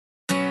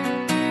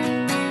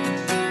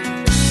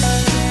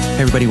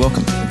Hey everybody,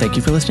 welcome. Thank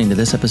you for listening to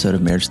this episode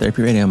of Marriage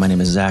Therapy Radio. My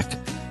name is Zach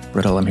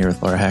Riddle. I'm here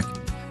with Laura Heck.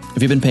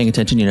 If you've been paying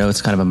attention, you know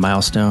it's kind of a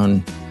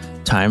milestone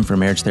time for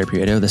Marriage Therapy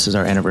Radio. This is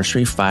our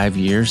anniversary, 5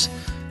 years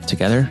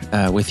together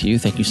with you.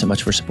 Thank you so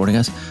much for supporting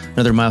us.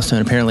 Another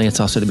milestone, apparently it's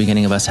also the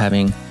beginning of us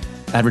having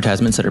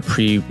advertisements that are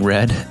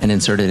pre-read and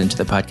inserted into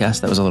the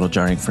podcast. That was a little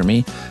jarring for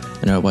me.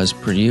 I know it was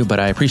for you, but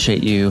I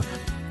appreciate you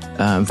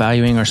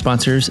valuing our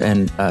sponsors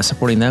and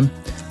supporting them.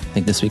 I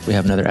think this week we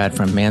have another ad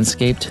from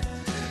Manscaped.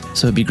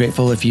 So I'd be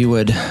grateful if you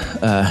would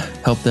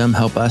help them,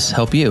 help us,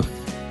 help you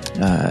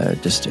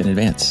just in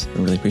advance. I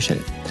really appreciate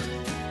it.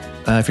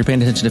 If you're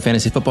paying attention to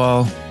fantasy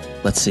football,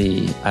 let's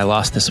see. I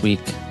lost this week.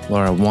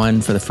 Laura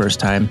won for the first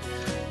time.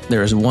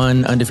 There is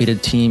one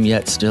undefeated team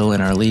yet still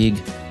in our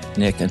league.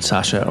 Nick and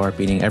Sasha are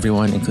beating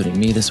everyone, including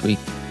me this week.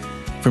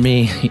 For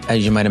me,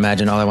 as you might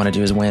imagine, all I want to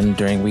do is win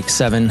during week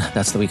 7.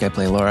 That's the week I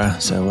play Laura.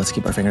 So let's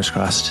keep our fingers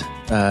crossed.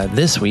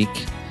 This week,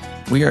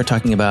 we are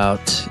talking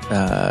about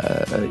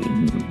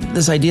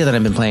this idea that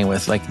I've been playing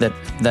with, like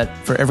that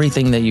for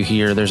everything that you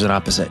hear, there's an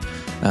opposite.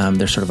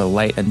 There's sort of a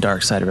light and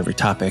dark side of every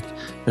topic.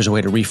 There's a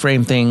way to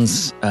reframe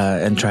things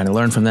and trying to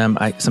learn from them.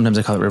 Sometimes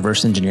I call it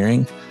reverse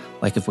engineering.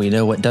 Like if we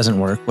know what doesn't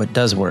work, what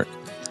does work?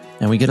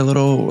 And we get a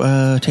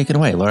little taken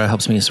away. Laura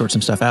helps me sort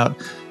some stuff out.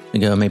 We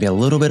go maybe a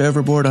little bit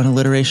overboard on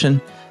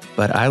alliteration,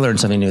 but I learned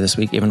something new this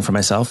week, even for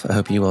myself. I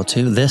hope you will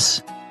too.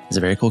 This is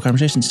a very cool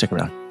conversation. Stick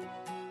around.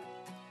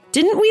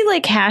 Didn't we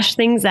hash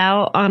things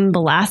out on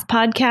the last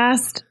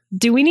podcast?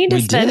 Do we need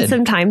to spend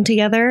some time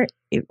together?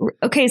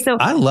 Okay, so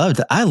I loved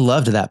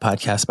that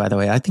podcast, by the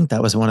way. I think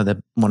that was one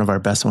of our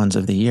best ones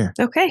of the year.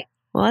 Okay.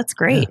 Well, that's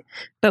great. Yeah.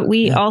 But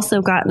we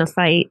also got in a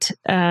fight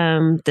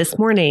this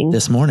morning.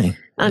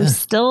 I'm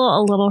still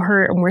a little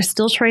hurt and we're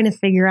still trying to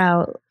figure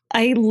out.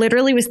 I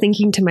literally was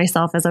thinking to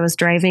myself as I was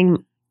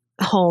driving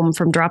home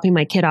from dropping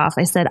my kid off,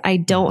 I said, I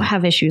don't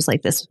have issues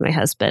like this with my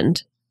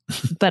husband.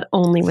 But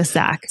only with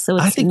Zach. So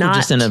it's I think we're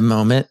just in a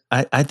moment.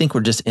 I think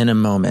we're just in a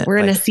moment. We're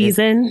in a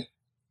season.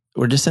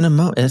 We're just in a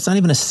moment. It's not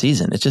even a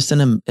season. It's just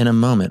in a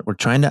moment. We're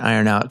trying to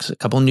iron out a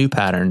couple new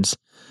patterns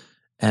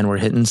and we're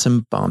hitting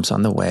some bumps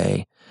on the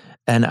way.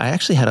 And I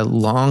actually had a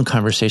long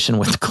conversation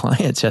with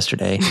clients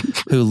yesterday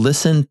who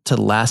listened to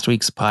last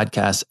week's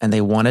podcast and they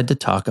wanted to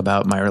talk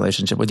about my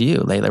relationship with you.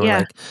 They were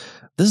like,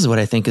 this is what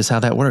I think is how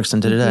that works.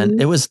 And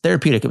and it was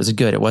therapeutic. It was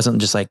good. It wasn't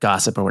just like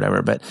gossip or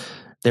whatever, but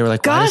they were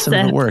like, why does some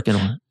of it work?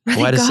 And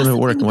why does some of it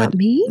work? About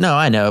me? No,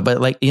 I know.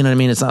 But you know what I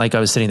mean? It's not like I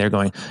was sitting there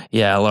going,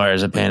 yeah,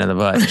 Laura's a pain in the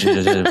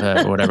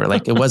butt, whatever.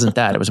 It wasn't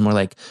that. It was more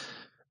like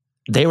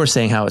they were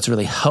saying how it's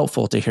really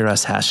helpful to hear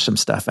us hash some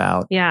stuff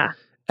out. Yeah.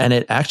 And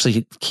it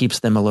actually keeps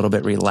them a little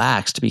bit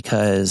relaxed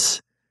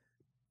because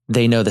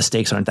they know the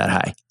stakes aren't that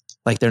high.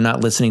 Like they're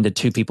not listening to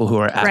two people who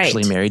are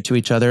actually married to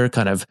each other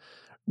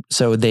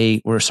So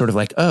they were sort of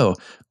like, oh,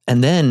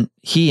 and then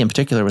he in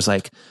particular was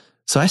like,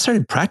 so I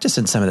started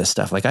practicing some of this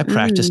stuff. Like I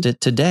practiced it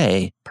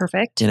today.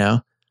 Perfect. Yeah.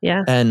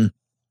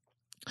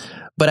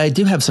 But I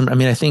do have some,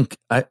 I think,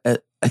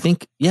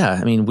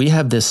 we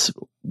have this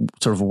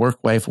sort of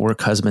work wife, work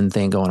husband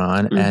thing going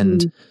on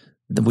and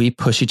we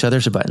push each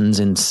other's buttons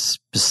in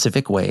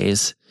specific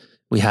ways.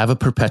 We have a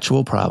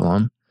perpetual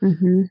problem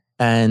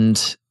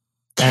and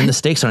the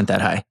stakes aren't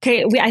that high.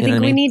 Okay. I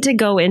think we need to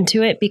go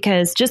into it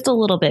because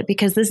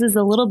this is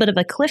a little bit of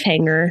a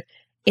cliffhanger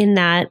in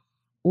that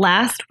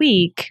last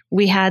week,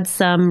 we had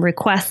some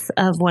requests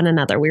of one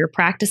another. We were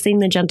practicing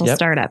the gentle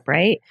startup,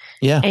 right?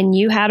 Yeah. And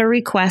you had a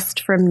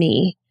request from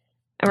me,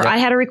 or I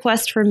had a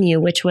request from you,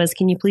 which was,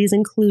 can you please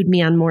include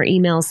me on more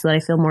emails so that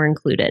I feel more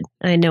included?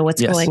 I know what's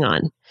going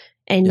on.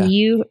 And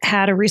you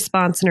had a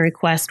response and a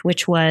request,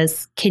 which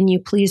was, can you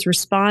please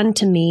respond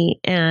to me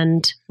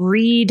and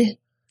read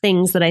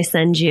things that I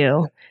send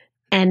you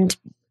and,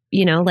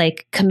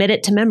 commit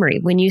it to memory.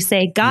 When you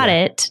say got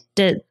it,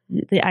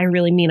 I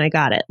really mean I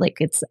got it.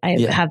 I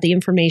have the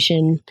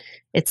information,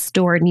 it's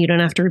stored and you don't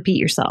have to repeat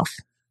yourself.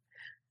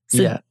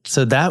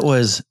 So that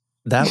was,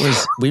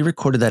 we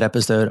recorded that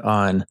episode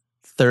on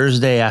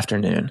Thursday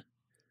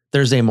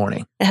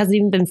morning. It hasn't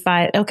even been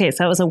 5. Okay.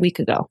 So that was a week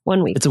ago,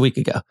 1 week. It's a week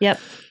ago. Yep.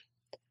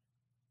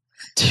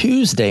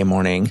 Tuesday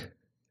morning,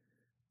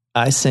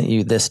 I sent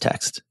you this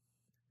text.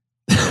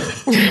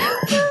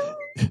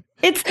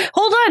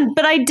 Hold on.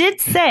 But I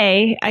did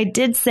say, I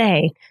do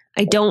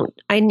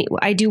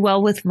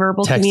well with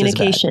verbal text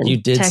communication. You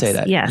did say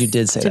that. Yes. You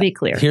did say that. To be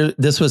clear.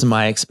 This was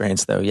my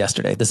experience though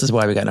yesterday. This is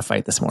why we got in a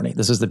fight this morning.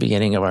 This was the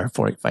beginning of our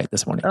fight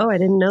this morning. Oh, I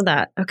didn't know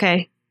that.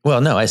 Okay.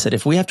 Well, no, I said,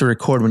 if we have to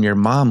record when your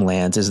mom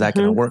lands, is that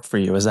going to work for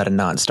you? Is that a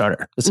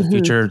non-starter? It's a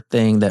future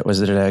thing that was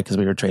because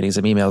we were trading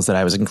some emails that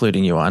I was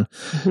including you on.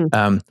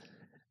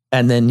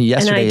 And then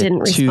yesterday, and I didn't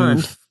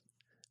respond.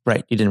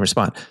 Right. You didn't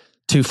respond.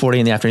 2:40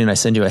 in the afternoon, I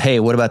send you hey,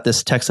 what about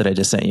this text that I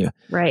just sent you?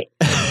 Right.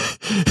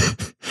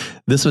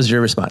 This was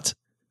your response.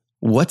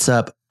 What's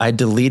up? I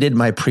deleted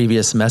my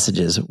previous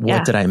messages.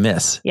 What did I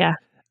miss? Yeah.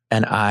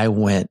 And I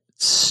went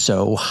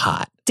so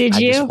hot. Did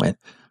you? I just went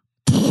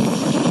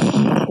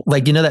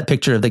like, you know, that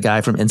picture of the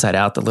guy from Inside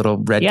Out, the little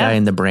red guy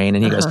in the brain,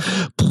 and he goes,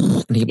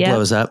 and he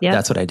blows up.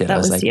 That's what I did. I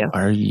was like,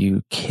 are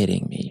you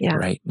kidding me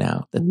right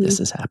now that this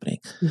is happening?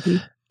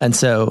 And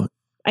so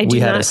I do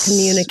not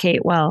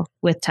communicate well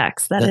with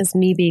text. That is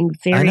me being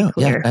very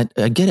clear. Yeah,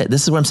 I get it.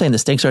 This is what I'm saying. The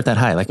stakes are at that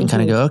high. Like, I can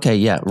kind of go, okay,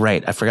 yeah,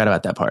 right. I forgot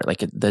about that part.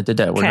 Like,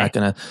 we're not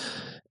going to,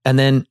 and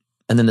then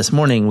this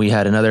morning we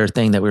had another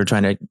thing that we were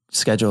trying to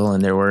schedule,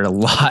 and there were a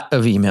lot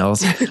of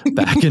emails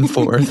back and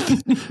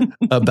forth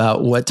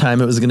about what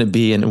time it was going to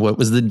be and what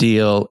was the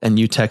deal. And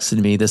you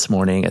texted me this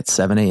morning at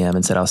 7 a.m.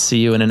 and said, I'll see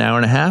you in an hour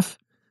and a half,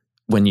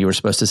 when you were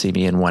supposed to see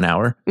me in 1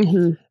 hour.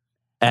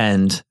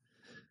 And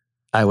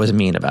I was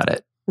mean about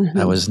it.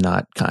 I was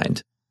not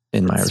kind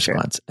in my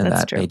response, and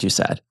that made you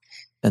sad.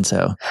 And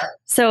so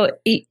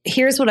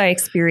here's what I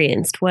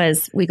experienced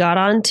was we got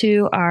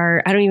onto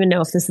our, I don't even know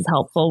if this is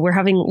helpful. We're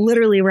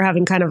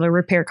having kind of a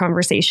repair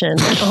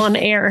conversation on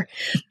air.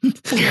 We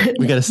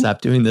got to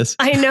stop doing this.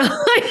 I know.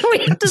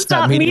 We have to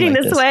stop meeting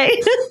like this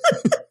way.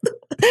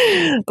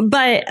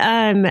 But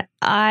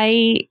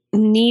I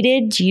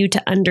needed you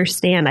to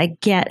understand. I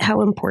get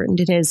how important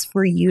it is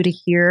for you to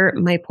hear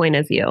my point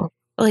of view.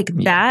 Like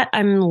that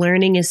I'm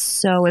learning is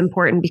so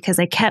important, because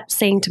I kept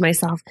saying to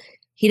myself,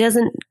 he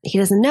doesn't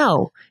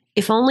know.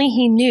 If only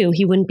he knew,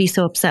 he wouldn't be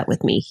so upset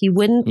with me. He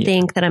wouldn't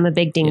think that I'm a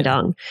big ding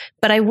dong.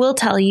 But I will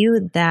tell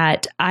you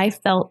that I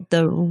felt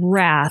the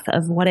wrath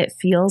of what it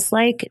feels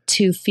like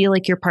to feel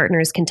like your partner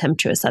is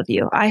contemptuous of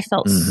you. I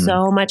felt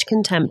so much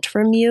contempt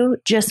from you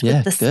just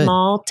with the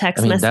small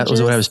text messages. That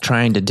was what I was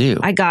trying to do.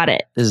 I got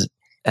it.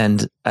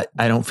 And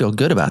I don't feel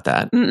good about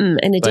that.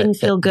 And it didn't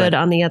feel good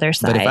on the other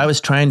side. But if I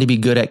was trying to be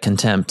good at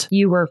contempt,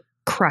 you were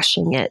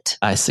crushing it.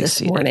 I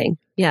succeeded. This morning.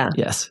 Yeah.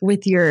 Yes.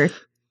 With your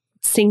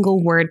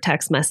single word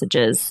text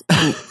messages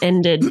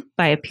ended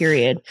by a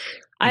period.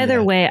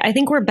 Either way, I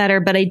think we're better.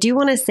 But I do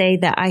want to say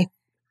that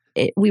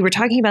we were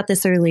talking about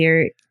this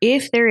earlier.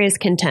 If there is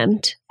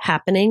contempt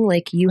happening,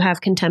 like you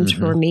have contempt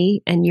for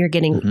me and you're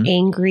getting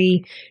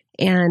angry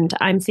and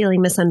I'm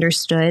feeling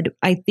misunderstood,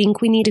 I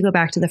think we need to go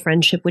back to the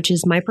friendship, which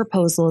is my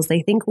proposal. Is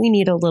I think we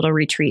need a little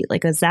retreat,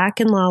 like a Zach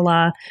and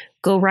Lala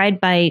go ride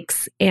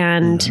bikes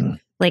and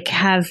like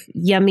have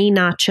yummy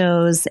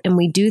nachos, and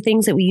we do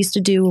things that we used to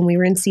do when we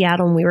were in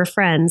Seattle and we were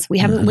friends. We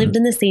haven't lived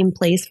in the same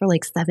place for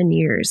like 7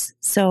 years.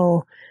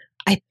 So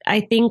I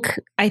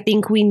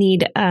think we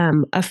need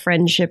a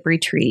friendship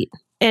retreat.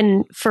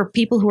 And for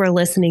people who are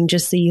listening,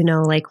 just so you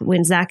know, like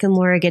when Zach and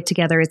Laura get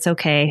together, it's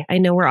okay. I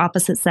know we're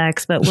opposite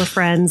sex, but we're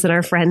friends, and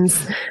our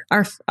friends,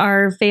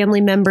 our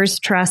family members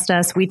trust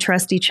us. We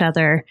trust each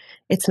other.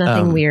 It's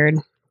nothing weird.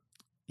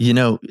 You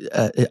know,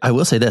 I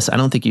will say this. I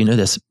don't think you know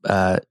this.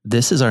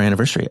 This is our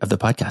anniversary of the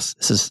podcast.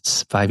 This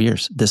is 5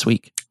 years this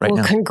week, now.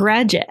 Well,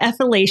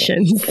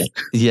 congratulations.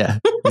 Yeah,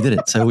 we did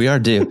it. So we are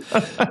due.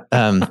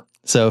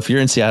 So if you're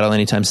in Seattle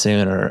anytime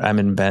soon, or I'm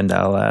in Bend,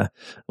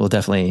 we'll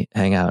definitely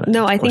hang out.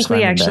 No, I think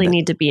we actually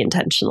need to be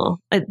intentional.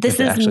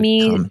 This is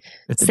me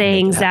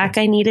saying, Zach,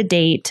 I need a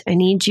date. I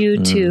need you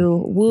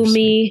to woo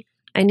me.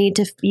 I need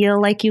to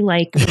feel like you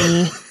like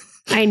me.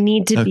 I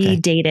need to be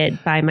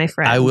dated by my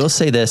friend. I will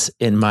say this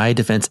in my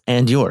defense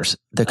and yours.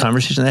 The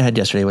conversation that I had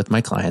yesterday with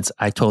my clients,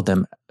 I told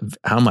them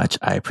how much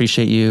I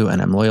appreciate you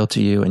and I'm loyal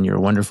to you and you're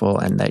wonderful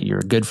and that you're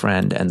a good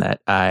friend and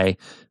that I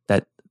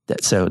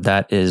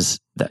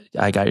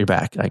got your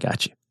back. I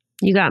got you.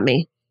 You got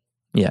me.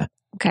 Yeah.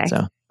 Okay. So,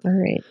 all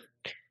right.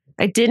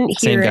 I didn't hear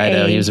same guy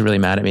though. He was really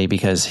mad at me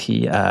because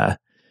he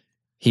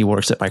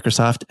works at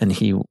Microsoft and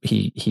he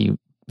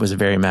was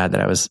very mad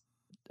that I was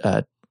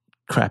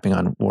crapping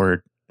on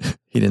Word.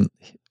 He didn't.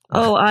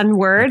 On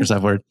Word?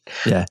 Microsoft Word.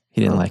 Yeah.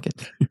 He didn't like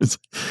it. He was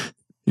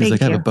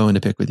like, I have a bone to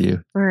pick with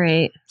you. All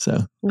right.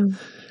 So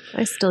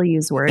I still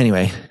use Word.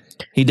 Anyway,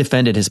 he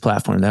defended his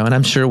platform though. And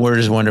I'm sure Word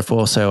is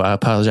wonderful. So I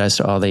apologize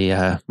to all the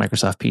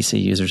Microsoft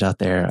PC users out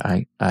there.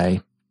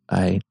 I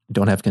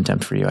don't have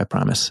contempt for you. I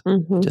promise.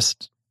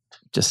 Just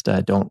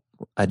don't,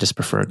 I just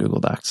prefer Google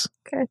Docs.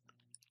 Okay.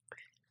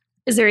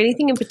 Is there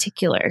anything in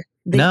particular?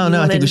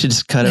 No, I think we should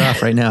just cut it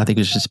off right now. I think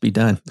it should just be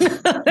done.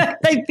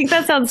 I think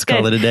that sounds good.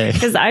 Call it a day.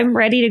 Because I'm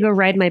ready to go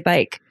ride my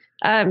bike.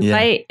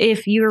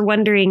 If you were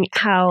wondering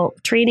how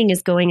training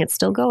is going, it's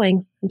still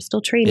going. I'm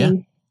still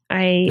training.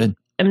 Yeah.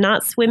 I'm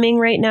not swimming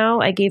right now.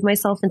 I gave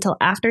myself until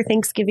after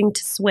Thanksgiving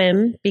to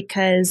swim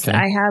because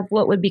I have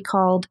what would be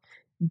called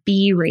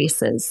B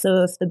races.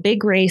 So if the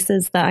big race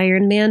is the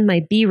Ironman,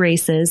 my B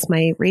races,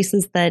 my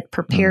races that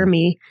prepare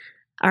me,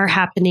 are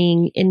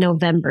happening in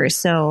November.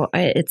 So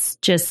it's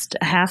just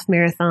a half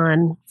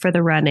marathon for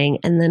the running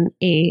and then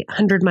a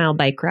 100-mile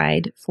bike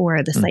ride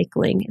for the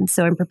cycling. And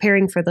so I'm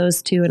preparing for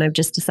those two, and I've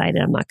just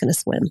decided I'm not going to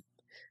swim.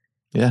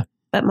 Yeah.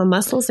 But my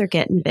muscles are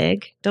getting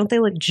big. Don't they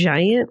look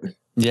giant?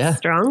 Yeah.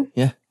 Strong?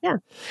 Yeah. Yeah.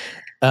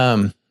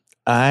 I'm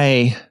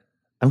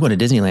going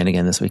to Disneyland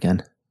again this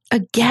weekend.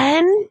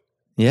 Again?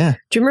 Yeah.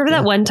 Do you remember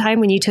that one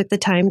time when you took the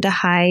time to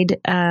hide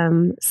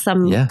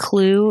some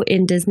clue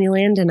in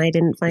Disneyland and I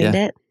didn't find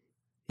it?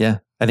 Yeah.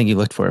 I think you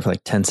looked for it for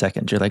like 10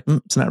 seconds. You're like,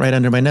 it's not right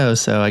under my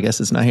nose, so I guess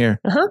it's not here.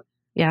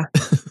 Yeah.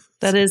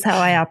 That is how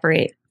I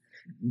operate.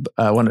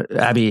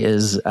 Abby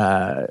is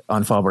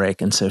on fall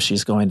break, and so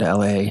she's going to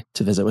LA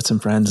to visit with some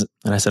friends.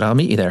 And I said, I'll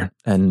meet you there.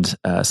 And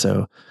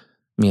so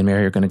me and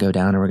Mary are going to go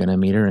down, and we're going to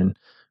meet her, and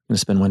going to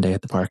spend one day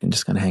at the park and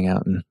just kind of hang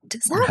out. And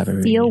does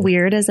that feel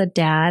weird as a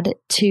dad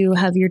to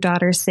have your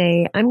daughter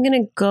say, I'm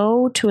going to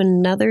go to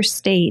another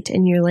state,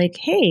 and you're like,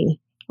 hey,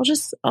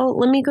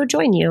 let me go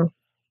join you?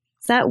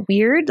 Is that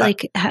weird?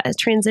 Like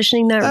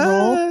transitioning that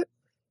role?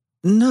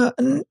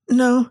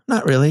 No,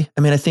 not really.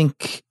 I mean, I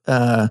think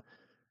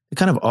it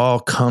kind of all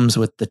comes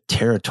with the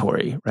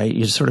territory, right?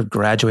 You just sort of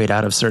graduate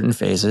out of certain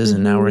phases,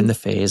 and now we're in the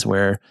phase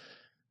where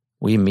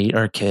we meet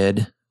our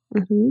kid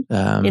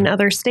in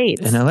other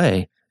states, in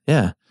LA.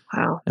 Yeah.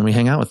 Wow. And we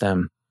hang out with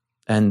them.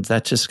 And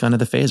that's just kind of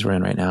the phase we're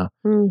in right now.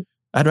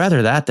 I'd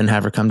rather that than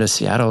have her come to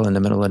Seattle in the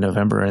middle of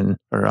November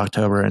or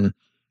October and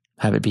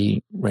have it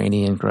be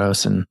rainy and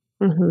gross or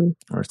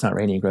it's not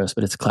rainy and gross,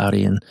 but it's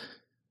cloudy and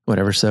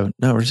whatever. So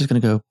no, we're just going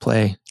to go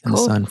play in the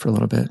sun for a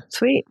little bit.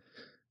 Sweet.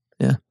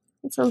 Yeah.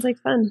 It sounds like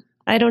fun.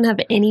 I don't have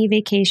any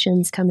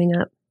vacations coming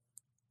up.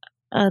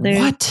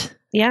 What?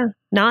 Yeah.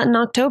 Not in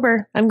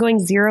October. I'm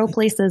going 0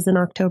 places in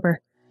October.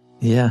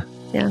 Yeah.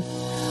 Yeah.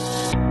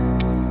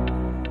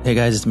 Hey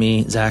guys, it's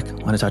me, Zach. I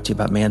want to talk to you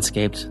about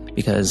Manscaped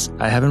because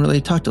I haven't really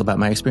talked about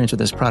my experience with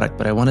this product,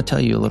 but I want to tell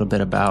you a little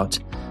bit about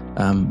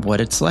what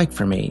it's like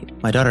for me.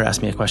 My daughter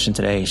asked me a question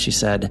today. She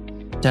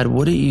said, Dad,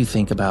 what do you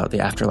think about the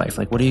afterlife?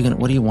 Like, what do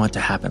you want to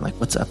happen? Like,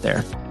 what's up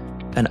there?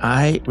 And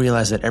I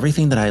realized that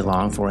everything that I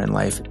long for in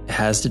life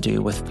has to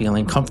do with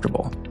feeling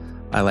comfortable.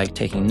 I like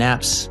taking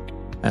naps.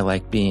 I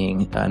like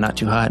being not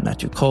too hot, not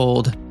too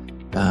cold.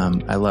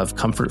 I love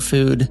comfort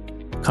food.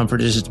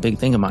 Comfort is just a big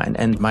thing of mine.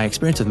 And my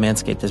experience with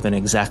Manscaped has been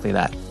exactly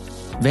that.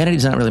 Vanity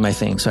is not really my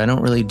thing, so I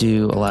don't really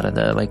do a lot of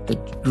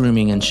the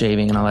grooming and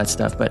shaving and all that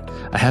stuff, but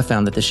I have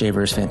found that the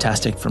shaver is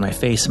fantastic for my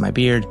face and my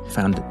beard.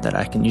 Found that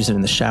I can use it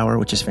in the shower,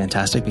 which is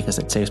fantastic because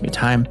it saves me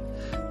time.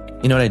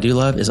 You know what I do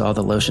love is all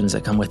the lotions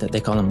that come with it. They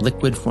call them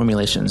liquid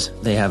formulations.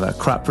 They have a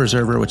crop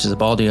preserver, which is a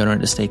ball deodorant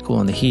to stay cool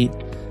in the heat.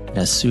 It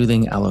has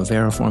soothing aloe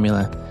vera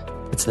formula.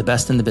 It's the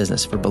best in the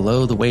business for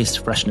below the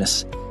waist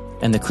freshness.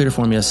 And the clear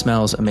formula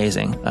smells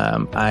amazing.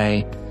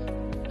 I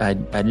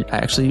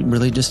actually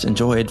really just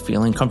enjoyed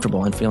feeling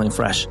comfortable and feeling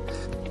fresh.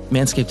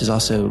 Manscaped has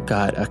also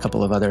got a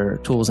couple of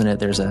other tools in it.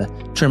 There's a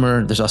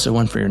trimmer. There's also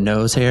one for your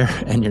nose hair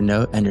and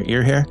your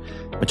ear hair,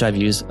 which I've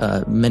used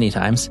many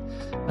times.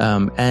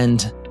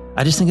 And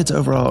I just think it's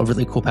overall a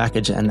really cool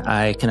package. And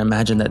I can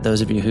imagine that those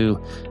of you who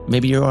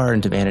maybe you are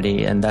into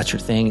vanity and that's your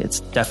thing,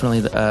 it's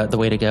definitely the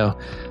way to go.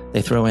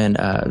 They throw in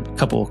a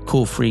couple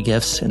cool free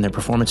gifts in their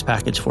Performance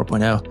Package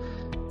 4.0.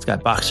 It's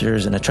got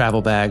boxers and a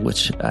travel bag,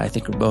 which I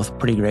think are both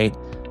pretty great.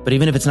 But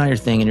even if it's not your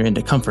thing and you're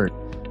into comfort,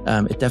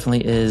 it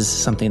definitely is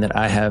something that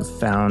I have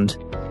found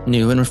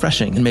new and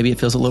refreshing. And maybe it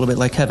feels a little bit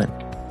like heaven.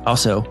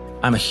 Also,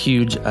 I'm a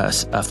huge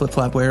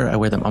flip-flop wearer. I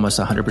wear them almost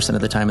 100%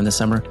 of the time in the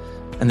summer.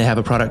 And they have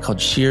a product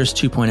called Shears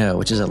 2.0,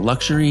 which is a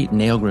luxury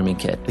nail grooming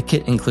kit. The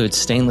kit includes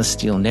stainless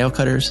steel nail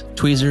cutters,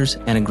 tweezers,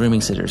 and a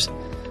grooming scissors.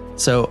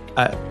 So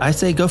I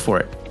say go for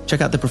it. Check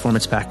out the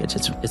Performance Package.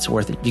 It's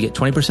worth it. You get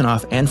 20%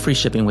 off and free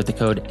shipping with the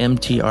code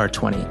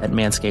MTR20 at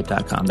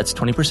manscaped.com. That's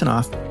 20%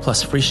 off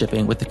plus free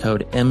shipping with the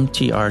code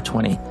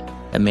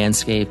MTR20 at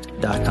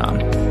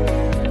manscaped.com.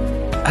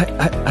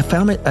 I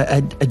found it. I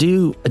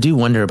do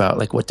wonder about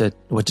like what to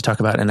talk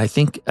about, and I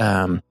think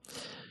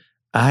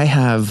I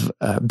have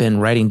been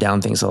writing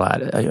down things a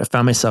lot. I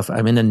found myself,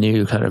 I'm in a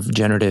new kind of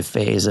generative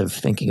phase of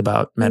thinking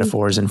about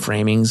metaphors and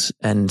framings.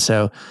 And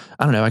so,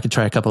 I don't know, I could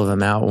try a couple of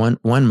them out.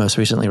 One most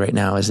recently right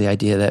now is the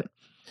idea that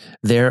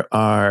there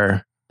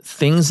are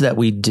things that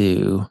we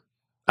do.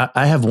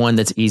 I have one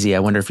that's easy. I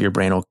wonder if your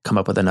brain will come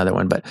up with another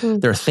one, but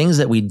there are things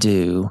that we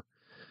do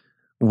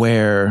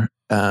where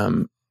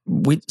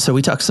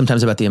we talk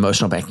sometimes about the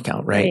emotional bank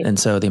account, right? And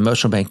so the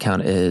emotional bank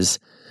account is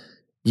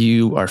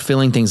you are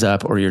filling things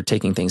up or you're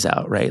taking things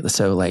out, right?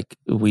 So like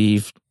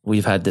we've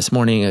had this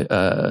morning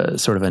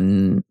sort of a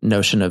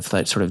notion of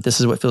like sort of this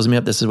is what fills me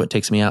up, this is what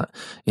takes me out.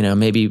 You know,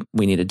 maybe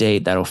we need a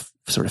date that'll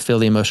sort of fill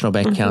the emotional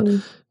bank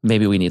account.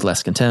 Maybe we need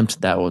less contempt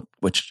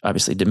which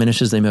obviously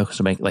diminishes the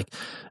emotional bank. Like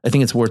I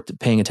think it's worth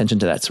paying attention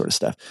to that sort of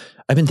stuff.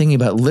 I've been thinking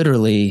about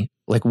literally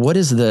like what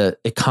is the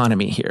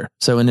economy here?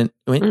 So in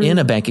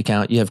a bank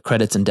account, you have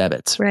credits and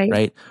debits,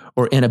 right?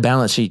 Or in a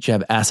balance sheet, you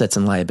have assets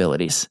and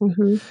liabilities.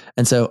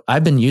 And so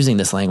I've been using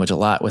this language a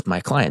lot with my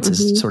clients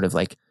is sort of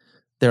like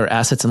there are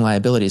assets and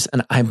liabilities.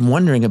 And I'm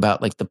wondering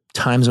about like the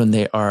times when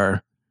they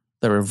are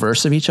the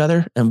reverse of each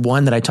other. And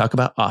one that I talk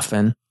about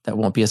often that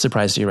won't be a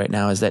surprise to you right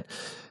now is that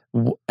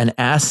an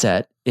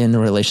asset in a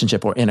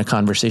relationship or in a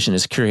conversation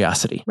is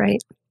curiosity.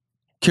 Right.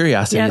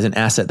 Curiosity is an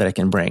asset that I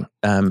can bring.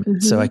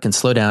 So I can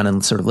slow down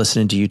and sort of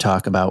listen to you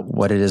talk about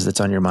what it is that's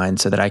on your mind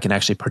so that I can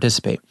actually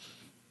participate.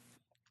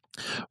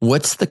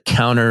 What's the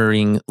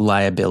countering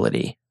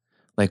liability?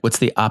 Like what's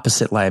the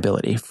opposite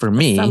liability? For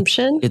me,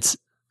 assumption? It's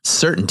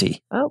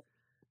certainty. Oh.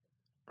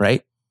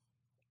 Right?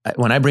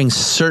 When I bring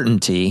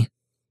certainty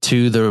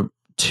to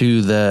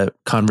the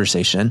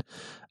conversation,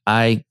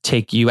 I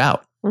take you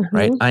out.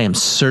 right? I am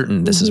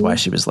certain this is why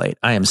she was late.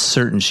 I am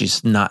certain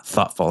she's not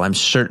thoughtful. I'm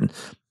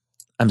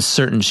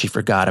certain she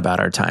forgot about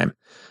our time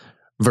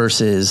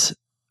versus,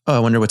 oh, I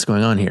wonder what's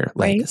going on here.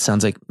 Like, it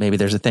sounds like maybe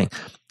there's a thing.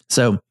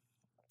 So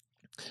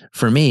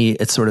for me,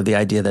 it's sort of the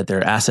idea that there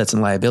are assets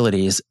and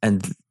liabilities,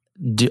 and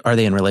are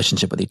they in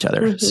relationship with each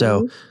other?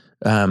 So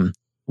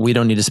we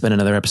don't need to spend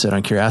another episode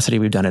on curiosity.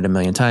 We've done it a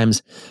million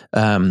times.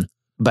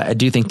 But I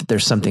do think that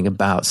there's something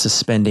about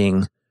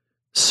suspending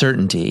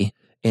certainty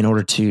in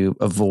order to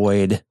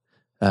avoid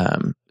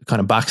kind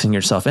of boxing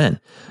yourself in.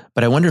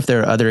 But I wonder if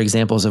there are other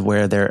examples of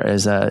where there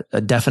is a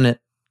definite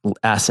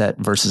asset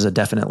versus a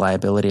definite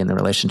liability in the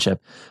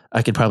relationship.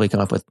 I could probably come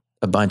up with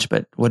a bunch,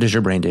 but what does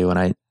your brain do when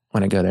I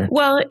go there?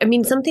 Well, I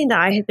mean, something that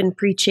I have been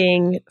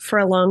preaching for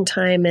a long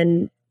time,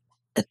 and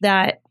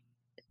that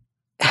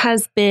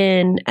has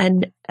been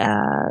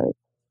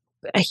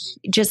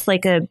just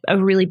like a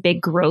really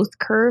big growth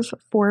curve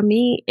for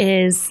me,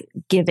 is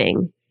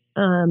giving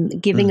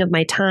of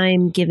my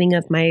time, giving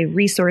of my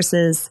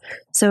resources.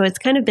 So it's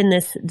kind of been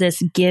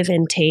this give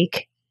and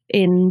take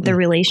in the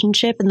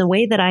relationship. And the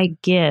way that I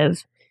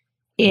give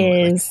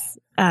is,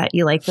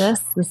 you like this?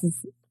 This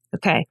is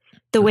okay.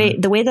 The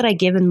way that I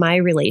give in my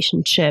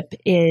relationship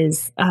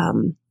is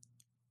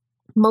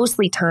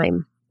mostly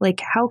time. Like,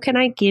 how can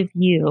I give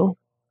you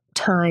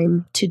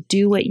time to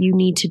do what you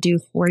need to do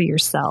for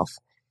yourself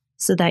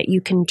so that you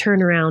can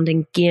turn around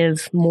and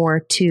give more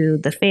to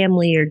the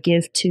family, or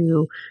give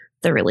to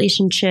the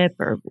relationship,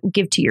 or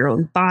give to your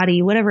own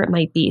body, whatever it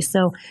might be.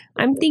 So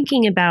I'm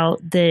thinking about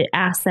the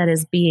asset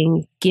as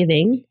being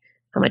giving.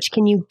 How much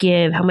can you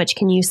give? How much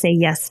can you say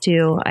yes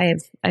to?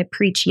 I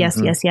preach yes,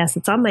 yes, yes.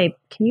 It's on my,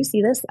 can you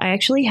see this? I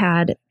actually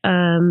had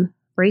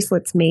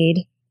bracelets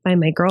made by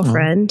my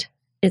girlfriend.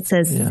 It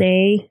says,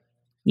 say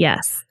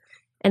yes.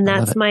 And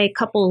that's my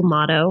couple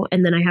motto.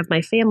 And then I have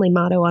my family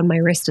motto on my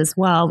wrist as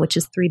well, which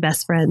is 3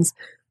 best friends.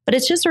 But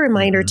it's just a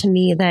reminder to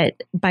me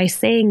that by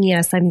saying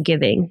yes, I'm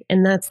giving.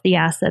 And that's the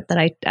asset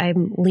that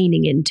I'm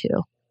leaning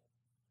into.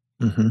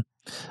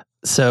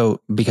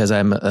 So because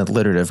I'm a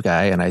alliterative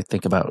guy and I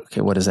think about,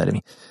 okay, what does that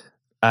mean?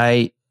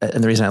 And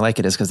the reason I like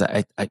it is because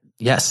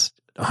yes,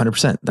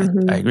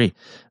 100%. I agree.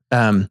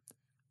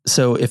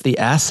 So if the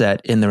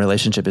asset in the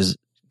relationship is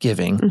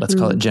giving, let's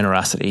call it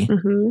generosity,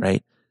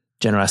 right?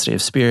 Generosity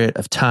of spirit,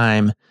 of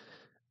time,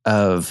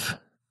 of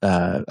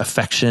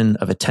affection,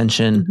 of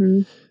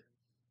attention.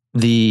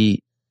 The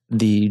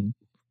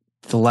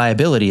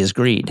liability is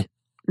greed,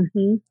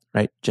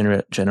 right?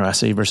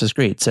 Generosity versus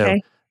greed. So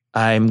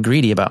I'm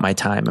greedy about my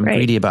time. I'm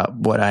greedy about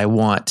what I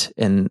want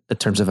in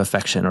terms of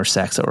affection or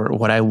sex, or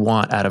what I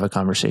want out of a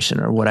conversation,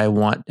 or what I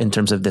want in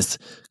terms of this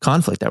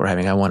conflict that we're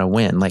having. I want to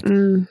win. Like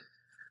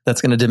that's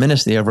going to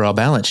diminish the overall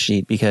balance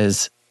sheet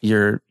because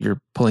you're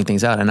pulling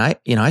things out. And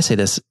I say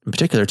this in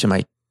particular to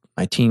my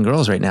teen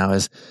girls right now,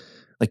 is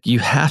like, you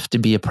have to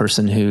be a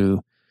person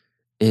who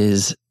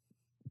is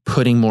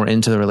putting more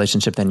into the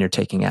relationship than you're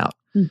taking out.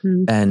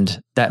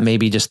 And that may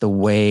be just the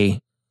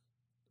way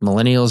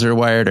millennials are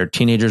wired, or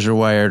teenagers are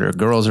wired, or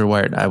girls are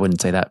wired. I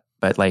wouldn't say that,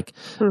 but like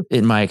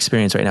in my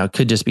experience right now, it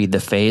could just be the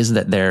phase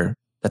that they're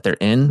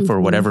in for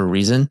whatever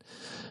reason.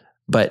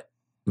 But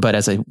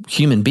as a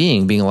human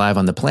being alive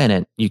on the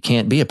planet, you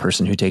can't be a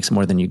person who takes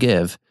more than you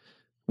give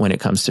when it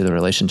comes to the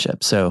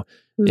relationship. So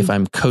if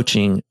I'm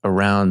coaching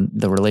around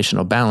the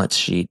relational balance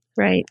sheet,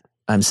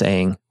 I'm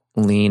saying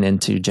lean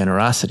into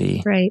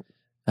generosity,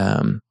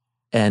 and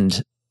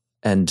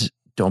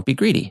don't be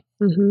greedy.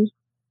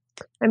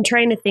 I'm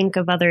trying to think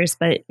of others,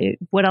 but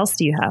what else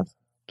do you have?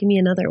 Give me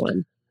another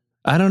one.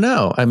 I don't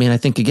know. I mean, I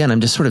think again,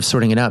 I'm just sort of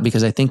sorting it out,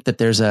 because I think that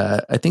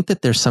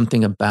there's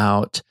something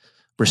about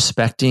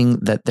respecting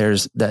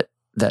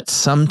that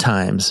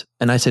sometimes,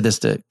 and I say this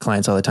to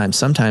clients all the time,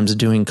 sometimes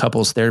doing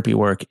couples therapy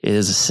work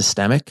is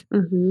systemic.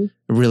 It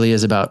really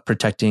is about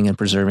protecting and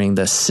preserving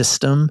the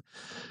system.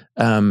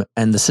 And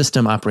the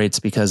system operates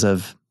because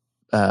of,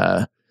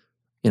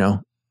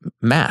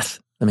 math.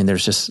 I mean,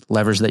 there's just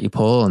levers that you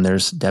pull, and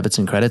there's debits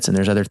and credits, and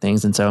there's other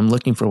things. And so I'm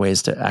looking for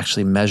ways to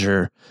actually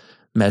measure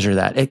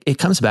that. It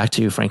comes back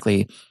to,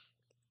 frankly,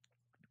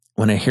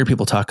 when I hear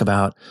people talk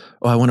about,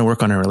 oh, I want to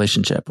work on a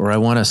relationship, or I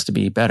want us to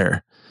be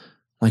better.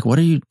 Like, what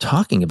are you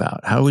talking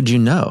about? How would you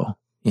know?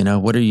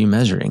 What are you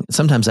measuring?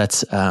 Sometimes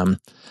that's,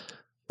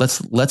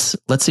 let's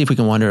see if we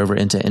can wander over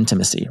into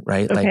intimacy,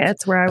 right? Okay,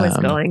 that's where I was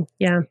going.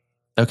 Yeah.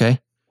 Okay.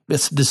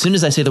 As soon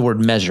as I say the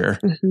word measure,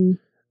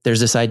 there's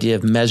this idea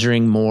of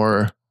measuring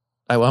more.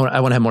 I want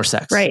to have more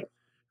sex. Right.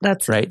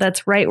 That's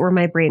right where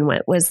my brain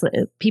went, was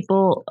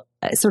people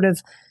sort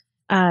of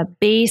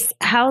base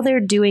how they're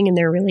doing in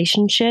their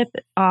relationship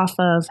off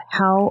of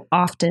how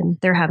often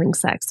they're having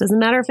sex. Doesn't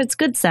matter if it's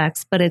good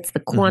sex, but it's the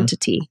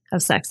quantity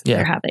of sex that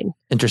they're having.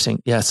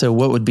 Interesting. Yeah. So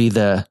what would be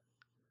the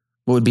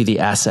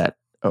asset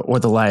or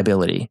the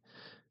liability?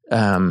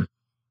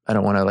 I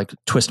don't want to like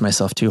twist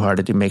myself too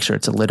hard to make sure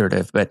it's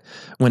alliterative, but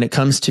when it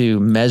comes to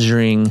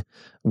measuring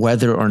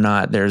whether or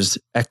not there's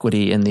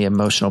equity in the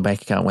emotional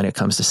bank account when it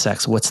comes to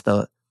sex, what's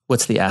the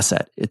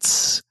asset?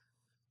 It's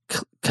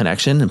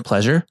connection and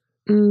pleasure.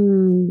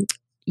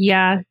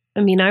 Yeah.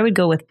 I mean, I would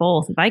go with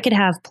both. If I could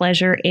have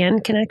pleasure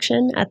and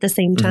connection at the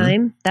same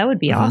time, that would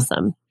be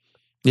awesome.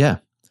 Yeah.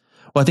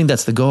 Well, I think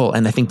that's the goal.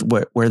 And I think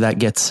where that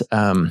gets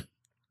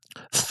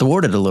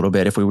thwarted a little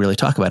bit, if we really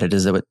talk about it,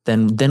 is that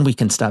then we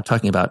can stop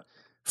talking about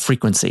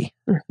frequency,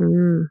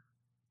 you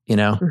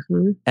know,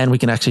 and we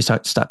can actually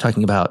stop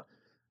talking about,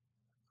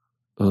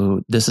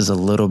 oh, this is a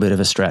little bit of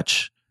a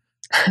stretch.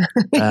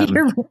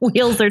 Your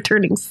wheels are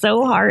turning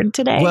so hard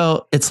today.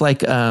 Well, it's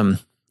like,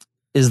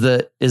 is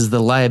the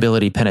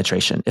liability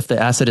penetration. If the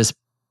asset is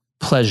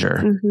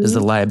pleasure, is the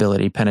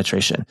liability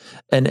penetration.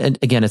 And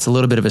again, it's a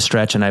little bit of a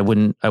stretch, and I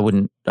wouldn't go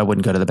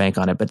to the bank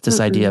on it. But this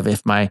idea of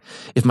if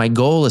my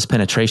goal is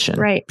penetration,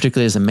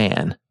 particularly as a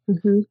man,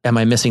 am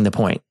I missing the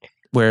point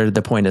where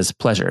the point is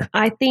pleasure?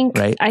 I think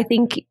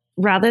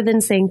rather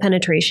than saying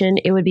penetration,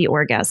 it would be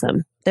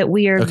orgasm. That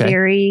we are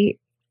very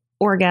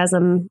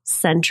orgasm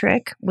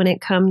centric when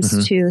it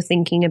comes to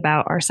thinking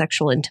about our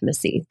sexual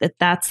intimacy,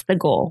 that's the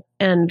goal.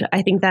 And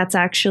I think that's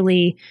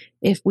actually,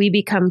 if we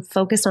become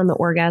focused on the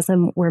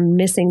orgasm, we're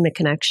missing the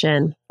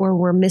connection, or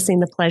we're missing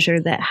the pleasure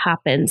that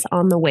happens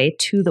on the way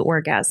to the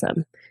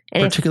orgasm.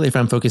 And particularly if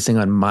I'm focusing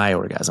on my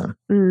orgasm,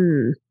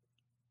 you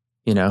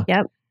know,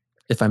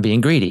 if I'm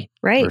being greedy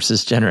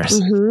versus generous.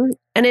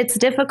 And it's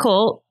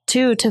difficult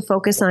too, to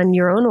focus on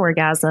your own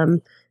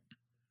orgasm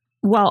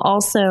while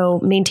also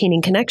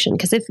maintaining connection.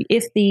 Because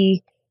if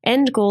the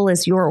end goal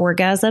is your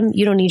orgasm,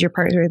 you don't need your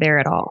partner there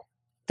at all.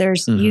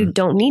 You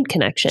don't need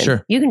connection.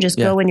 Sure. You can just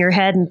go in your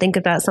head and think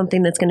about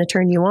something that's going to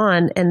turn you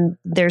on, and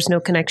there's no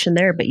connection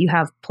there, but you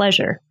have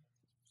pleasure.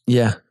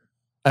 Yeah.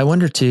 I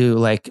wonder too,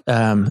 like,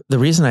 the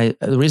reason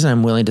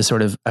I'm willing to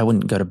sort of, I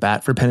wouldn't go to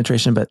bat for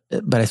penetration, but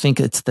I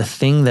think it's the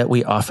thing that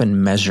we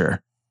often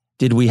measure.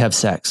 Did we have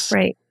sex?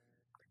 Right.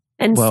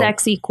 And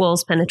sex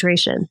equals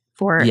penetration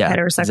for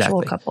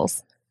heterosexual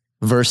couples.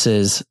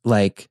 Versus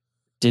like,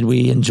 did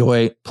we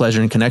enjoy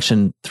pleasure and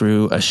connection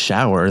through a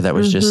shower that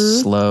was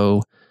just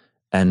slow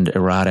and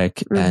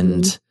erotic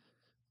and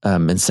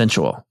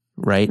sensual,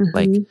 right?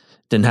 Like,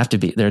 didn't have to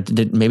be there.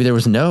 Maybe there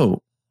was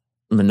no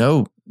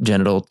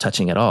genital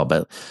touching at all.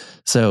 But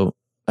so,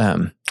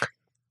 wow.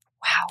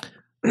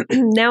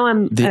 Now I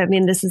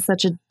mean, this is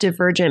such a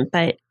divergent,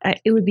 but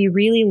it would be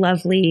really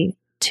lovely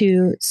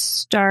to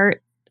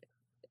start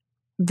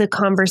the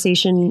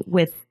conversation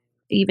with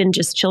even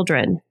just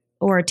children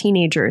or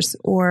teenagers,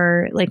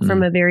 or like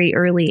from a very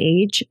early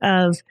age,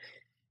 of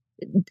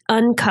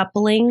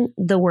uncoupling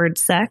the word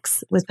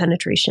sex with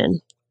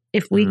penetration.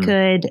 If we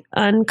could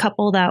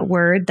uncouple that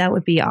word, that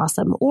would be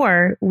awesome.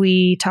 Or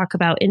we talk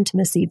about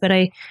intimacy, but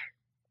I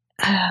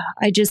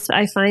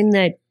find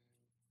that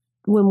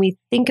when we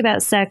think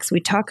about sex,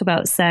 we talk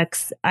about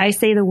sex. I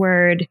say the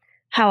word,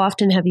 how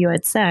often have you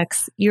had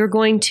sex? You're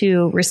going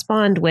to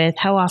respond with,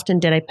 how often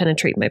did I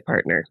penetrate my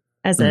partner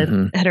as a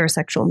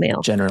heterosexual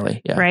male?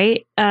 Generally, yeah.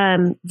 Right?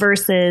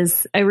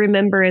 Versus, I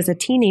remember as a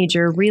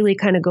teenager really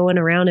kind of going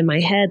around in my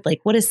head,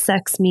 like, what does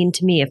sex mean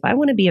to me? If I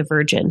want to be a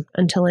virgin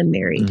until I'm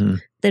married,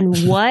 then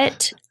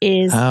what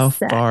is how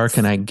sex? far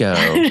can I go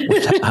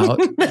without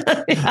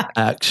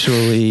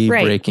actually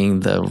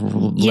breaking the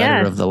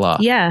letter of the law?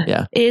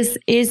 Yeah. Is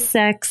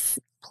sex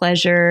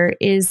pleasure?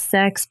 Is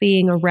sex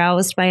being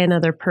aroused by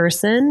another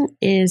person?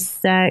 Is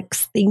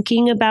sex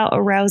thinking about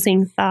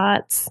arousing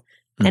thoughts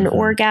and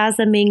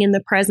orgasming in the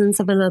presence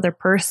of another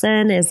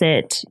person? Is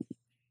it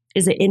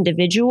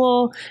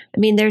individual? I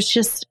mean,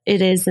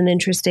 it is an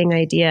interesting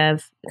idea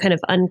of kind of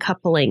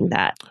uncoupling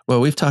that.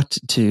 Well, we've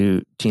talked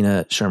to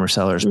Tina Shermer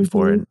Sellers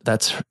before, and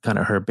that's kind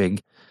of her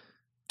big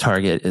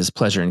target, is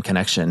pleasure and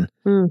connection.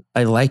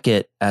 I like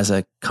it as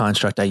a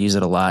construct. I use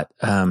it a lot.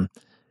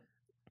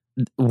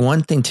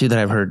 One thing too that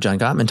I've heard John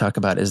Gottman talk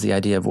about is the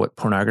idea of what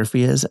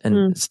pornography is.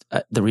 And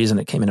the reason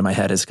it came into my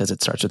head is because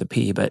it starts with a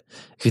P. But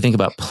if you think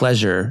about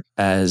pleasure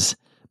and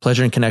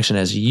connection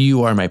as,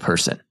 you are my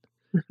person,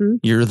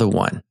 you're the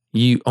one,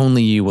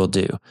 only you will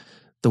do.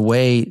 The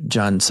way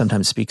John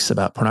sometimes speaks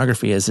about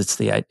pornography is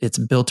it's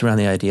built around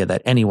the idea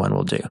that anyone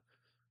will do.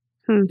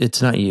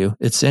 It's not you,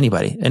 it's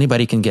anybody.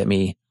 Anybody can get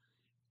me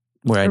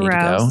where I need to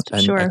go,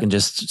 and I can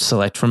just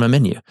select from a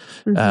menu.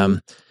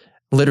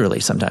 Literally,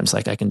 sometimes,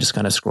 like, I can just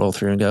kind of scroll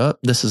through and go, oh,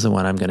 this is the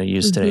one I'm going to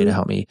use today to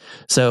help me.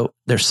 So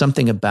there's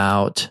something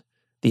about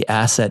the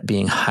asset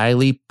being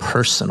highly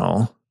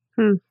personal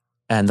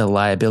and the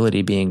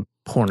liability being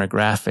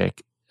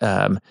pornographic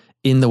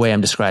in the way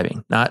I'm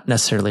describing. Not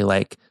necessarily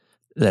like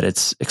that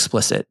it's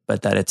explicit,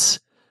 but that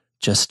it's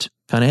just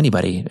kind of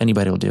anybody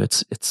will do.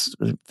 It's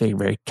very,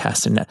 very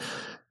cast in net.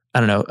 I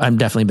don't know. I'm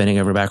definitely bending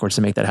over backwards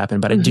to make that happen.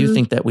 But I do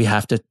think that we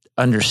have to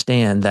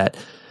understand that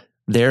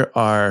there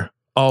are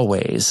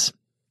always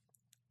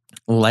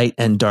light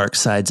and dark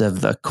sides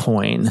of the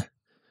coin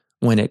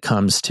when it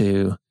comes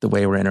to the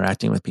way we're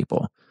interacting with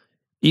people.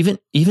 Even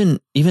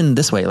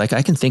this way, like,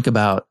 I can think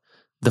about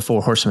the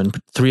 4 horsemen,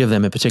 3 of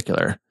them in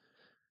particular,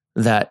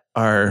 that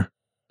are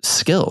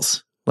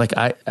skills. Like,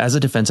 as a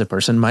defensive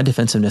person, my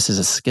defensiveness is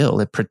a skill.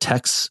 It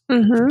protects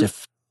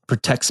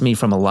me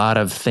from a lot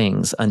of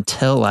things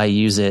until I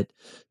use it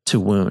to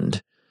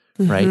wound.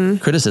 right?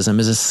 Criticism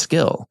is a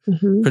skill.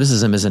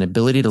 Criticism is an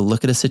ability to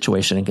look at a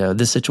situation and go,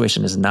 this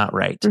situation is not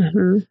right.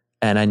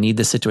 And I need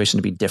this situation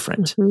to be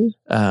different.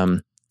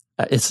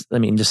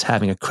 Just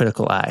having a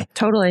critical eye.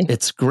 Totally.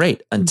 It's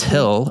great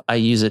until I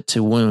use it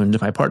to wound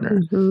my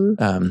partner.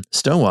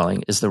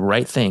 Stonewalling is the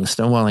right thing.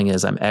 Stonewalling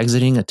is I'm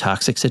exiting a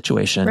toxic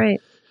situation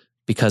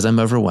because I'm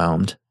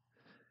overwhelmed.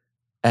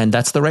 And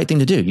that's the right thing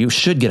to do. You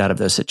should get out of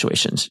those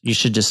situations. You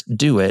should just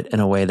do it in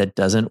a way that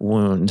doesn't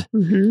wound.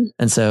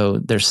 And so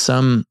there's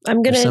some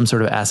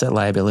sort of asset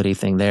liability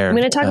thing there. I'm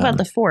going to talk about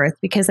the fourth,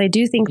 because I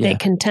do think that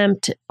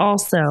contempt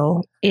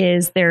also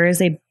there is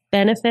a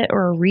benefit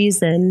or a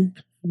reason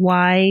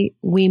why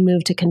we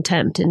move to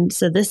contempt. And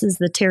so this is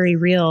the Terry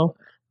Real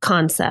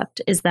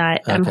concept, is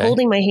that I'm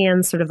holding my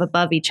hands sort of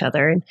above each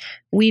other and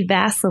we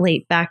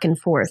vacillate back and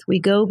forth. We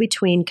go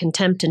between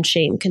contempt and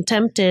shame.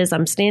 Contempt is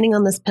I'm standing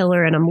on this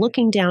pillar and I'm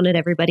looking down at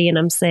everybody and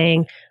I'm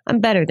saying, I'm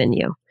better than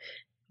you.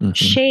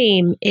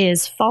 Shame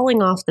is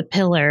falling off the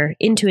pillar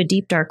into a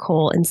deep, dark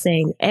hole and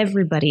saying,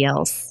 everybody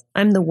else,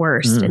 I'm the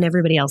worst and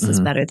everybody else is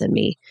better than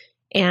me.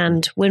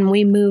 And when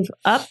we move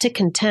up to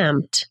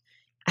contempt,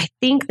 I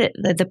think that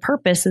the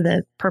purpose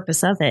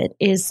of it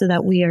is so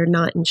that we are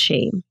not in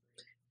shame.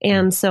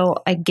 And so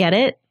I get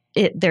it.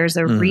 There's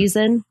a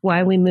reason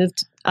why we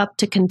moved up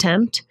to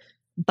contempt.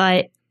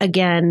 But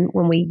again,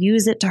 when we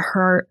use it to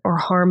hurt or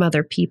harm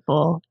other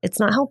people, it's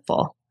not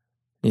helpful.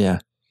 Yeah.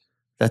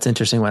 That's an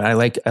interesting one. I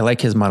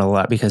like his model a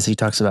lot because he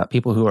talks about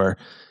people who are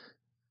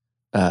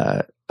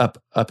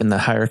up in the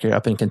hierarchy,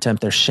 up in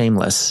contempt, they're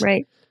shameless.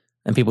 Right.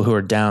 And people who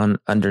are down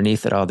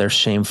underneath it all, they're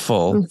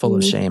shameful, full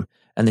of shame.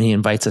 And then he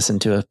invites us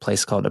into a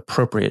place called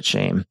appropriate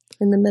shame.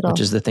 In the middle. Which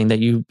is the thing that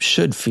you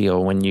should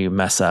feel when you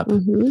mess up.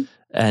 And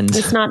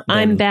it's not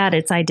I'm bad,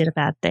 it's I did a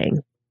bad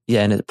thing.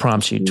 Yeah, and it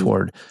prompts you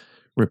toward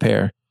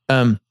repair.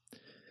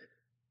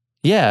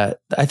 Yeah,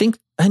 I think,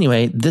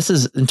 anyway, this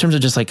is, in terms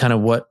of just like kind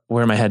of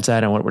where my head's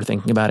at and what we're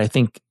thinking about, I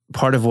think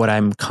part of what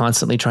I'm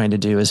constantly trying to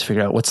do is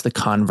figure out what's the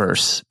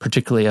converse,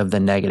 particularly of the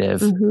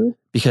negative,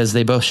 because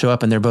they both show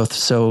up and they're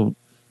both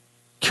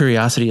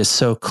curiosity is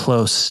so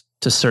close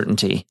to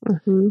certainty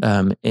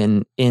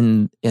in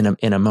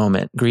a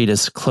moment. Greed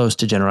is close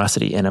to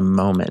generosity in a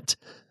moment.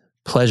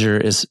 Pleasure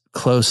is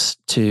close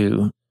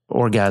to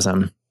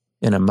orgasm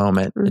in a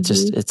moment.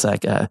 It's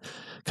like a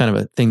kind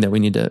of a thing that we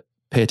need to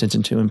pay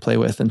attention to and play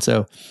with. And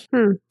so,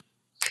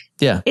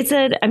 yeah.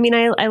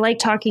 I like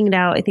talking it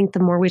out. I think the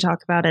more we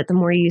talk about it, the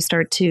more you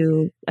start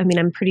to,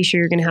 I'm pretty sure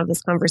you're going to have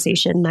this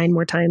conversation 9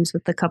 more times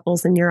with the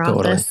couples in your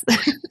office.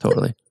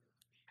 Totally.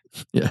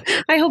 Yeah.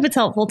 I hope it's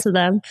helpful to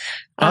them.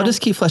 I'll just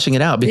keep fleshing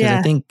it out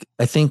because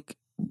I think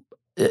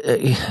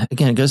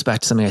again, it goes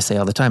back to something I say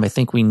all the time. I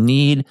think we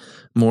need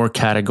more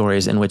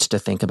categories in which to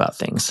think about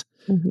things.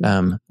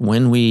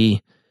 When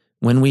we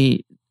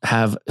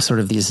have sort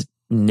of these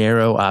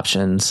narrow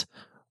options,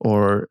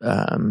 or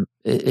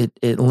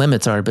it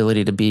limits our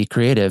ability to be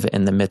creative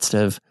in the midst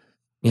of,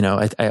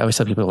 I always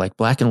tell people, like,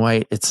 black and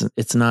white,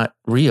 it's not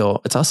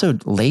real. It's also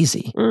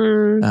lazy.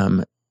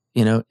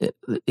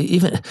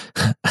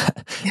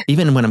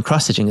 Even when I'm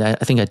cross stitching, I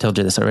think I told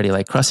you this already,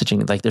 like cross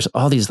stitching, like there's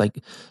all these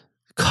like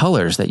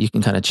colors that you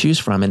can kind of choose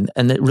from. And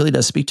it really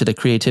does speak to the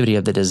creativity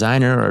of the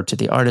designer or to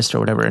the artist or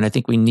whatever. And I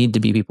think we need to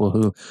be people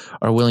who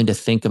are willing to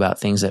think about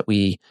things that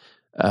we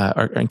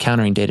are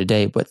encountering day to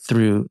day, but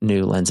through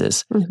new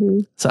lenses.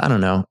 So I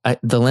don't know.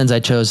 The lens I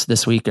chose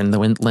this week and the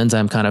lens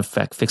I'm kind of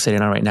fixating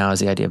on right now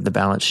is the idea of the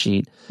balance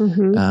sheet,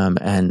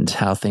 and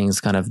how things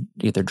kind of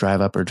either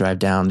drive up or drive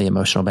down the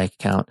emotional bank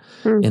account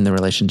in the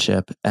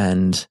relationship.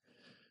 And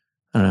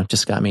I don't know,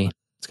 it's got me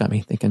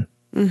thinking.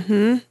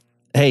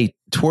 Hey,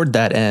 toward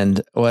that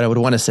end, what I would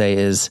want to say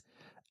is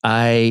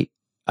I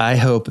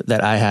hope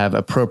that I have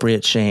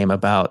appropriate shame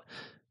about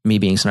me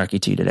being snarky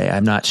to you today.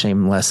 I'm not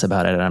shameless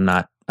about it. I'm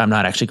not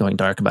actually going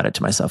dark about it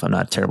to myself. I'm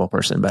not a terrible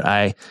person, but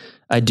I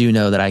do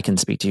know that I can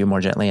speak to you more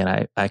gently,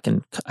 and I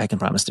can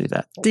promise to do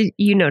that. Did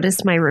you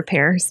notice my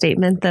repair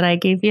statement that I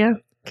gave you?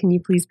 Can you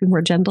please be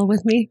more gentle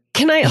with me?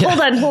 Can I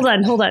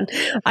hold on.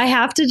 I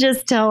have to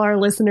just tell our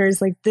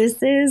listeners, like,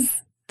 this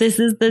is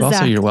the also,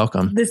 Zach. You're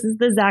welcome. This is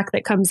the Zach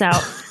that comes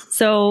out.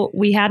 So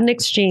we had an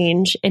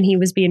exchange and he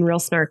was being real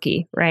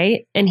snarky,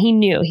 right? And he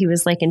knew he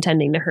was like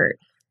intending to hurt.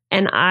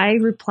 And I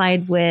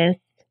replied with,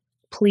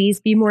 please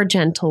be more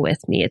gentle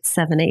with me. It's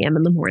 7 a.m.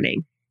 in the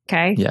morning.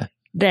 Okay. Yeah.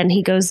 Then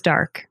he goes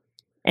dark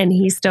and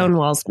he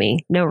stonewalls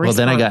me. No response.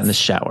 Well, then I got in the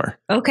shower.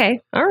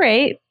 Okay. All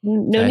right.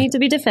 No need to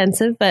be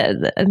defensive, but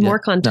more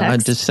context. No, I'm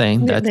just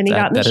saying that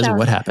is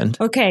what happened.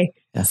 Okay.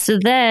 Yeah. So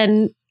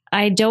then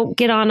I don't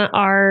get on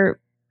our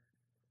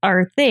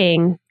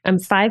thing. I'm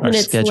 5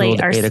 minutes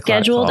late. Our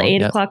scheduled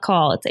 8 o'clock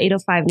call. It's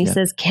 8:05. And he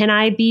says, can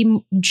I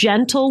be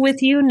gentle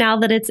with you now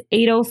that it's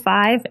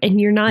 8:05 and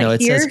you're not here? No,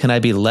 it says, can I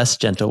be less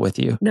gentle with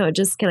you? No,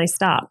 just, can I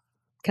stop?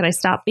 Can I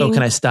stop being? Oh,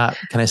 can I stop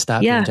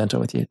being gentle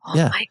with you? Oh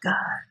my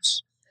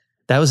gosh.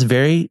 That was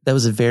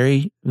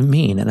very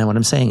mean. And what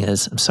I'm saying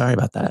is, I'm sorry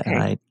about that.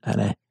 Okay.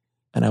 And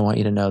I want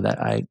you to know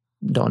that I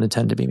don't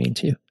intend to be mean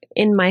to you.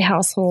 In my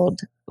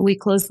household, we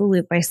close the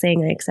loop by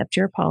saying, I accept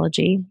your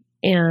apology.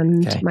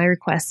 And my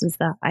request is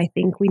that I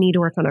think we need to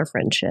work on our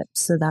friendship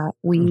so that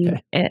we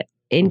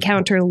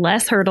encounter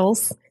less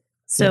hurdles.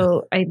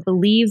 So I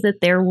believe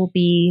that there will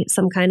be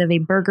some kind of a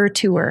burger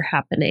tour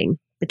happening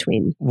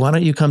between. Why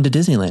don't you come to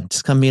Disneyland?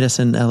 Just come meet us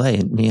in LA.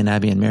 Me and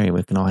Abby and Mary,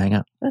 we can all hang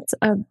out. That's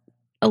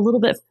a little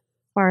bit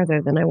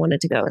farther than I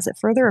wanted to go. Is it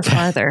further or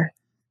farther?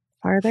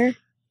 Farther?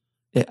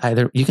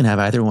 Either. You can have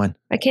either one.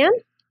 I can?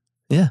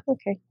 Yeah.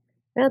 Okay.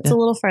 That's a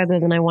little farther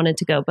than I wanted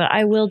to go, but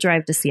I will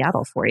drive to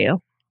Seattle for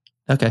you.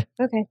 Okay.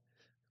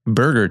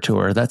 Burger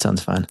tour. That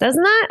sounds fun.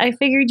 Doesn't that? I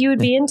figured you would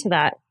be into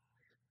that.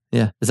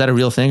 Yeah. Is that a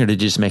real thing or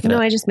did you just make it up?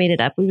 No, I just made it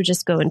up. We would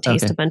just go and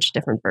taste a bunch of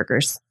different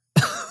burgers.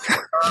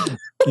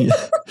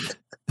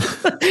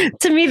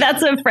 To me,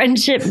 that's what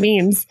friendship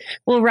means.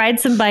 We'll ride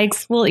some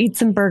bikes, we'll eat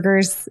some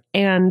burgers,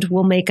 and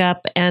we'll make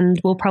up, and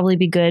we'll probably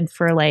be good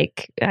for I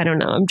don't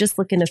know. I'm just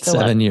looking to fill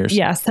 7 years.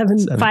 Yeah,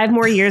 5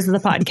 more years of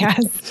the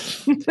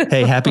podcast.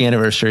 Hey, happy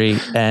anniversary.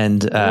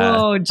 And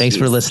thanks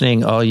for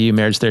listening, all you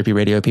Marriage Therapy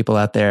Radio people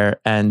out there.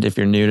 And if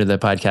you're new to the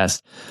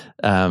podcast,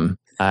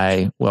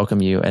 I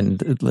welcome you. And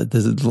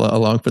this is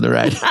along for the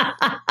ride.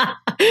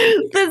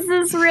 This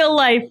is real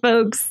life,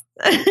 folks.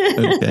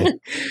 Okay.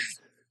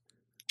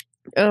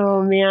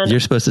 Oh, man. You're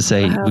supposed to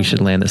say we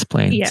should land this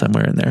plane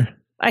somewhere in there.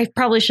 I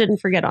probably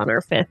shouldn't forget on our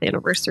 5th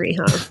anniversary,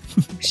 huh?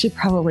 We should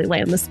probably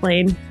land this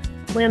plane.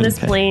 This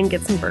plane,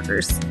 get some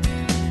burgers.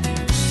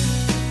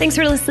 Thanks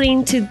for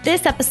listening to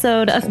this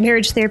episode of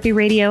Marriage Therapy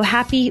Radio.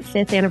 Happy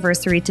 5th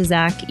anniversary to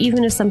Zach,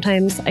 even if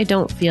sometimes I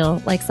don't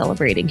feel like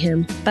celebrating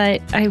him. But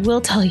I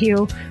will tell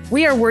you,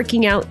 we are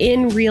working out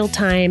in real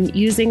time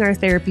using our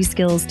therapy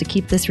skills to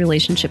keep this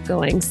relationship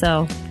going.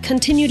 So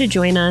continue to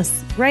join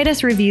us. Write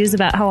us reviews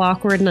about how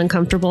awkward and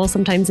uncomfortable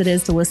sometimes it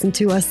is to listen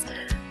to us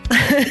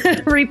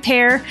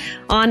repair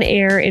on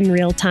air in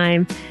real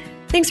time.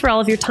 Thanks for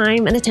all of your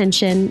time and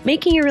attention,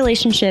 making your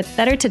relationship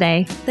better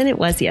today than it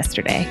was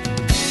yesterday.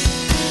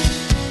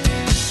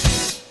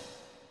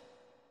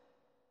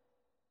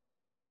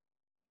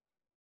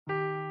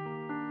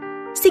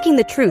 Seeking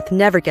the truth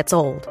never gets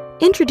old.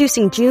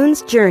 Introducing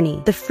June's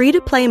Journey, the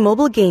free-to-play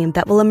mobile game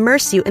that will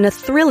immerse you in a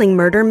thrilling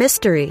murder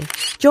mystery.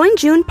 Join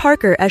June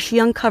Parker as she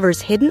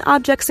uncovers hidden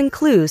objects and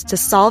clues to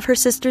solve her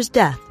sister's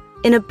death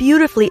in a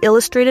beautifully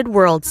illustrated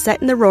world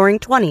set in the Roaring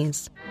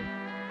 '20s.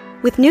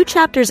 With new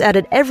chapters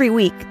added every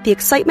week, the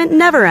excitement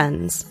never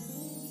ends.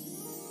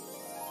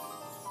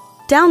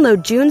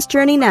 Download June's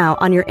Journey now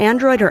on your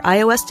Android or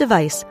iOS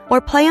device or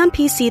play on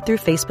PC through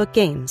Facebook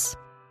Games.